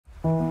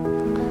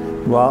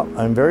Well,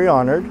 I'm very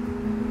honored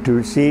to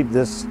receive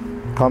this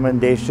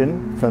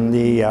commendation from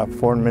the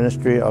Foreign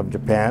Ministry of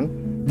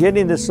Japan.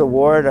 Getting this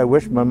award, I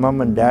wish my mom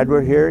and dad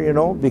were here,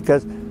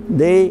 because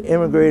they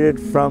immigrated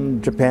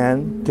from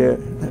Japan to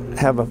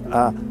have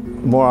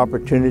more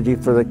opportunity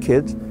for the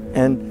kids.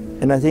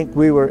 And I think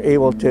we were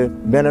able to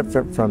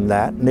benefit from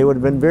that. And they would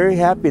have been very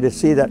happy to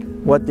see that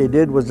what they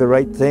did was the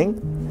right thing.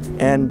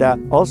 And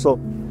also,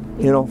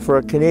 for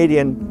a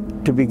Canadian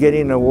to be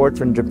getting an award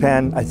from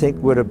Japan, I think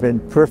would have been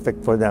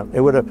perfect for them.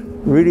 It would have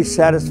really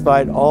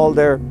satisfied all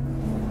their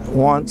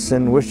wants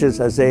and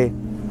wishes as they,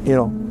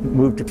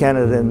 moved to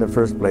Canada in the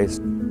first place.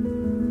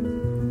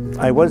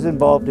 I was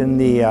involved in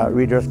the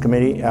Redress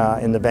Committee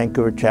in the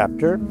Vancouver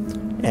chapter,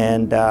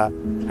 and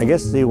I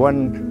guess the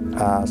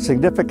one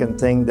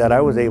significant thing that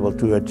I was able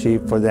to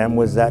achieve for them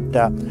was that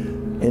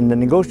in the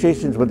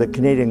negotiations with the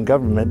Canadian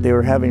government, they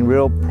were having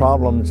real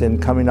problems in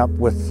coming up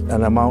with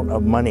an amount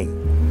of money.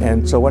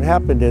 And so what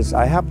happened is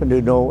I happened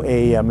to know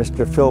a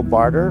Mr. Phil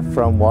Barter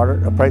from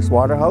Price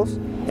Waterhouse,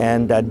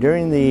 and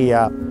during the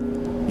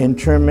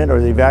internment or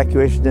the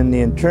evacuation in the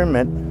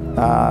internment,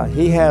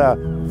 he had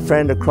a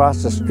friend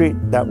across the street,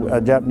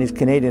 a Japanese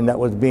Canadian that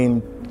was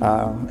being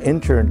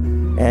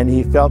interned, and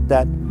he felt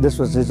that this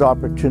was his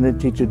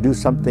opportunity to do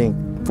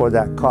something for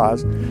that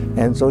cause.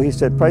 And so he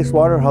said, Price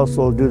Waterhouse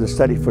will do the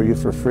study for you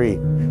for free.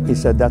 He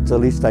said, that's the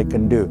least I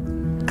can do.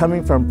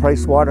 Coming from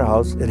Price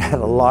Waterhouse, it had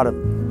a lot of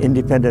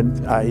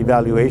independent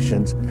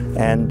evaluations,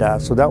 and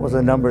so that was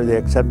a number they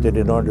accepted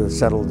in order to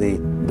settle the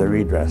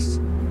redress.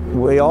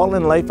 We all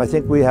in life, I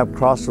think we have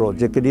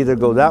crossroads. You could either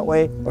go that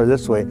way or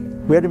this way.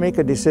 We had to make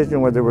a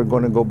decision whether we're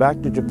going to go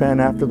back to Japan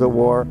after the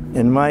war.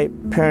 And my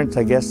parents,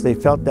 I guess, they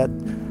felt that,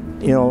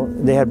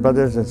 they had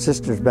brothers and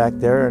sisters back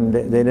there, and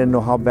they didn't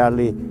know how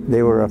badly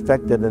they were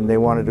affected, and they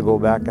wanted to go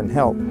back and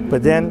help.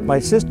 But then my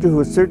sister, who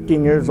was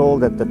 13 years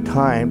old at the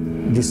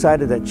time,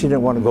 decided that she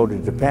didn't want to go to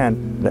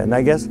Japan. And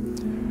I guess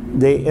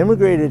they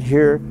immigrated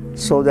here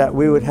so that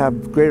we would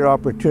have greater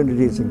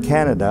opportunities in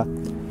Canada.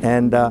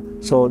 And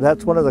so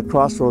that's one of the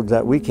crossroads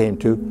that we came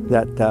to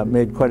that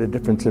made quite a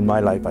difference in my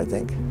life, I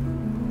think.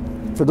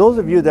 For those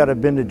of you that have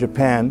been to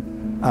Japan,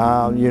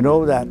 you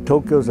know that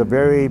Tokyo is a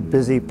very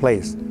busy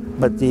place.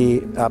 But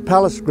the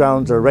palace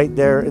grounds are right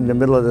there in the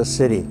middle of the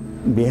city.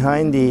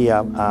 Behind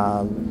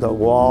the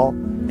wall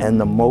and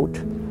the moat,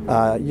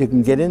 you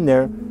can get in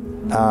there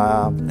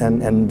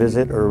and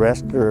visit or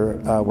rest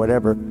or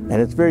whatever, and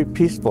it's very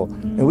peaceful.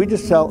 And we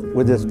just felt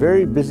with this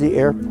very busy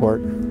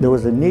airport, there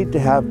was a need to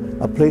have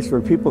a place where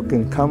people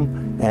can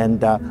come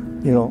and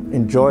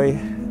enjoy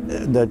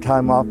the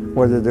time off,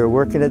 whether they're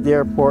working at the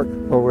airport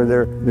or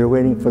whether they're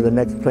waiting for the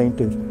next plane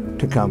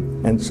to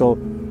come. And so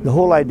the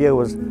whole idea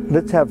was,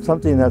 let's have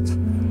something that's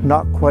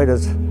not quite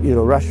as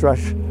rush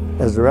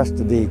as the rest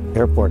of the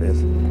airport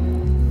is.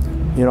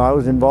 I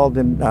was involved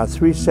in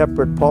 3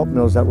 separate pulp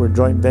mills that were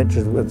joint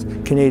ventures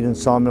with Canadian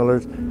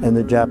sawmillers and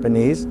the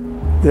Japanese.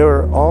 There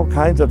were all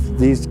kinds of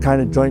these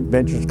kind of joint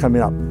ventures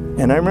coming up.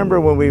 And I remember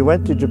when we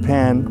went to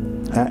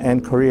Japan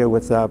and Korea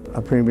with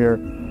Premier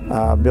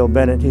Bill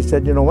Bennett, he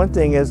said, one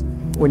thing is,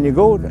 when you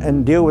go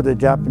and deal with the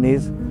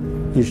Japanese,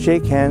 you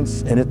shake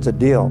hands and it's a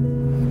deal.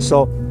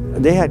 So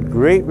they had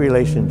great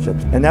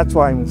relationships, and that's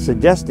why I'm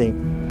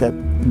suggesting that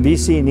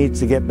BC needs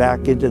to get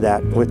back into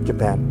that with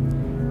Japan.